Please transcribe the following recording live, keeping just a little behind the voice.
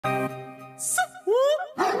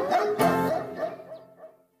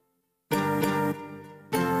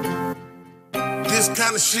This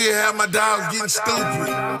kind of shit had my dogs getting stupid.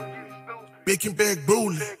 Bickin back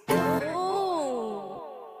Boolin.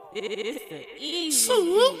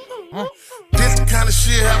 This kind of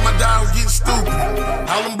shit had my dogs getting stupid.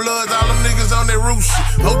 All them bloods, all them niggas on that roof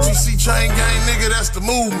shit. OTC chain gang, nigga, that's the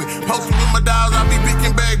movement. Posted with my dogs, I be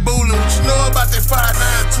Bickin back Boolin. What you know about that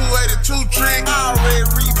 5'9", 282 trick? Already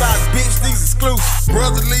Reeboks, bitch, these exclusive.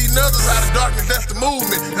 Brothers leading others out of darkness, that's the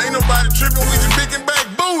movement. Ain't nobody tripping, we just Bickin back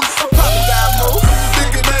Boolin. Poppin' down move,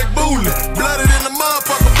 Bickin back Boolin. Blooded in the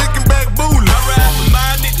motherfucker, Bickin back Boolin. I ride with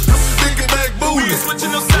my niggas, Bickin back Boolin. We ain't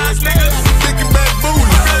switching no sides, nigga. Bickin back Boolin.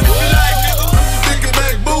 Bickin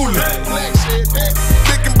back Boolin.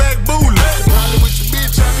 Bickin back Boolin. Probably with your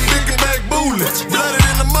bitch, I be Bickin back Boolin. Blooded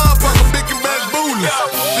in the motherfucker, Bickin back Boolin.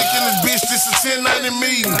 Bickin this bitch, this a 1090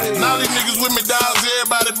 meeting. Now these niggas with me, dogs,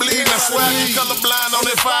 everybody bleeding. I swear I get colorblind on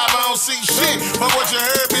that 5, I don't see shit. But what you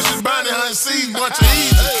heard, bitches bounty hunting seeds, bunch of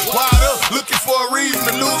easy. Wide up, looking for a reason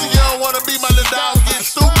to lose it. You don't wanna be my little dog, get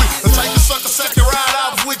stupid. Or take the sucker second ride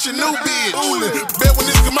off with your new bitch. Bet when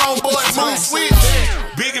this come on, boys, move switch.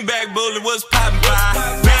 Bickin back Boolin, what's poppin'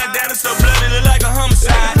 by? Bandana so bloody, look like a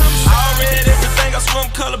homicide. Already everything, I swear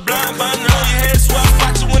I'm colorblind. But I know your head, so I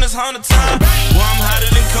spot you when it's 100 time. Well, I'm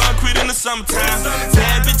hotter than concrete in the summertime.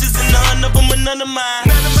 Bad bitches and none of them are none of mine.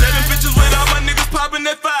 7 bitches with all my niggas poppin'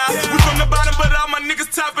 that 5. We from the bottom, but all my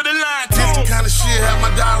niggas top of the line. This kind of shit had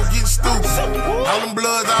my dogs getting stupid. All them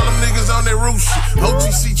bloods, all them niggas on that roof shit.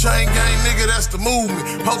 OTC chain gang, nigga, that's the movement.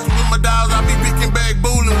 Posted with my dogs, I be Bickin back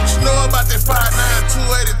Boolin. What you know about that 5'9",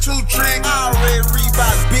 282 trick? Already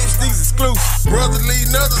Reeboks, bitch, these exclusive. Brothers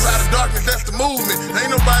leading others out of darkness, that's the movement. Ain't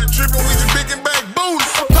nobody tripping, we just Bickin back Boolin.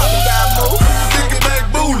 Poppin' down move, Bickin back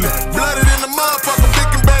Boolin. Blooded in the motherfucker,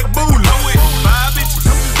 Bickin back Boolin. I'm with 5 bitches,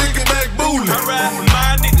 Bickin back Boolin. I ride with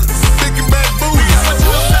my niggas, Bickin back Boolin. we switch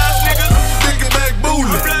no sides, nigga. Bickin back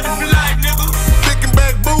Boolin. Blooded for life, nigga. Bickin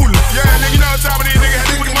back Boolin. Yeah, nigga, you know what time it is, nigga. Had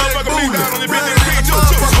to put the motherfucker beat down on the bitch, nigga. King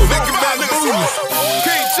Chill, Bickin back Boolin.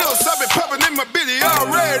 King Chill, I been poppin' in my bitty, all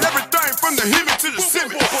red. Everything from the hemi to the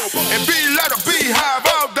semi. And be like a beehive,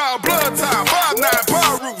 all dog, blood time. 5'9",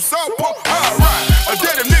 bar roof, soft pump, hard ride. A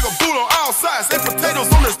dead nigga boot on all sides. And potatoes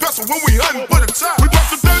on the special when we hunting for the chop. We pop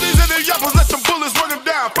the 30s and the yappers, let them bullets run them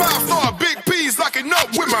down. 5-star big P's locking up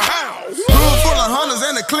with my hounds. Room full of hunters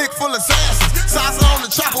and a clique full of assassins. Salsa on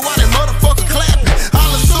the chopper while they motherfucker clapping.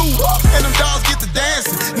 Holla suit, and them dogs get to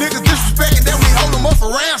dancing. Niggas disrespecting, then we hold them up for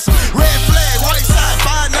ransom. Red flag, white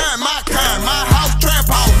side, 5'9", my kind. My house, trap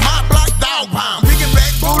house, my block, dog pound. Bickin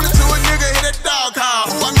back Boolin to a nigga, hit that dog call.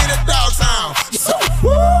 Ooh, I mean that dog sound. This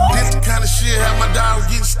kind of shit had my dogs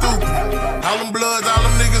getting stupid. All them bloods, all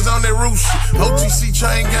them niggas on that roof shit. OTC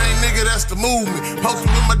chain gang, nigga, that's the movement. Posted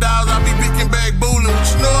with my dogs, I be Bickin back Boolin. What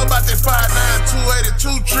you know about that 5'9",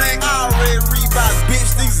 282 trick? Already Reeboks,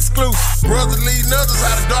 bitch, these exclusive. Brothers leading others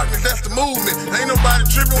out of darkness, that's the movement. Ain't nobody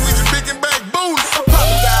tripping, we just Bickin back Boolin.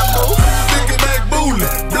 Poppin' down move, Bickin back Boolin.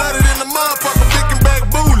 Blooded in the motherfucker, Bickin back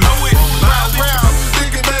Boolin. I'm with 5 bitches,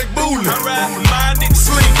 Bickin back Boolin. I ride with my niggas,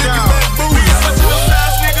 Bickin back Boolin. we ain't switching no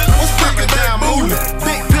sides, nigga. What's Bickin back Boolin?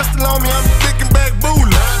 Big pistol on me, I'm Bickin back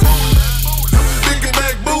Boolin. Bickin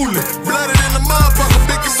back Boolin. Blooded in the motherfucker,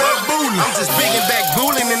 Bickin back Boolin. I'm just Bickin back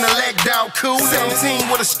Boolin in the leg down cool. 17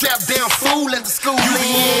 with a strapped down fool at the school. You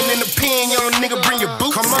in the pen, young nigga, bring your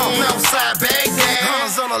boots. Come on, outside Baghdad.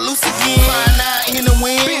 Hunters on a loose again. 5'9" in the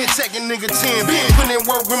wind. Been checking nigga 10. Been putting in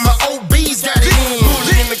work with my OBs, got it in.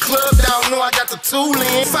 Boolin in the club, dog, know I got the tool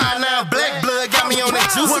in. 5'9" black blood, got me on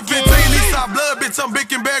that juice again. 115 Eastside blood, bitch, I'm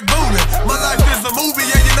Bickin back Boolin. My life is a movie,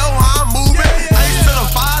 yeah, you know how I'm moving. Ace to the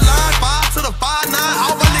 5 line, 5 to the 5'9".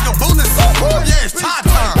 All my nigga Boolin so cool, yeah, it's time.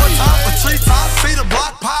 One time for treetops, see the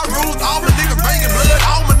block, rules. All my niggas bringing blood,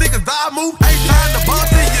 all my niggas die move. Ain't time to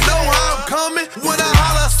bump it, you know how I'm coming. When I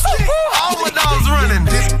holler, all my dogs running.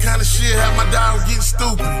 This kind of shit had my dogs getting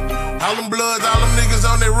stupid. All them bloods, all them niggas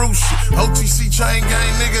on that roof shit. OTC chain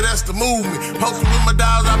gang, nigga, that's the movement. Posted with my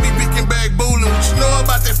dogs, I be Bickin back Boolin. What you know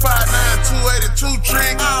about that 5'9", 282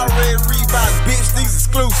 trick? Already Reeboks, bitch, these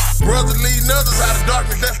exclusive. Brothers leading others out of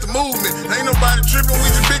darkness, that's the movement. Ain't nobody tripping, we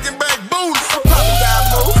just Bickin back Boolin. Poppin' down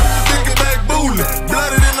move, Bickin back Boolin.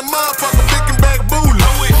 Blooded in the motherfucker,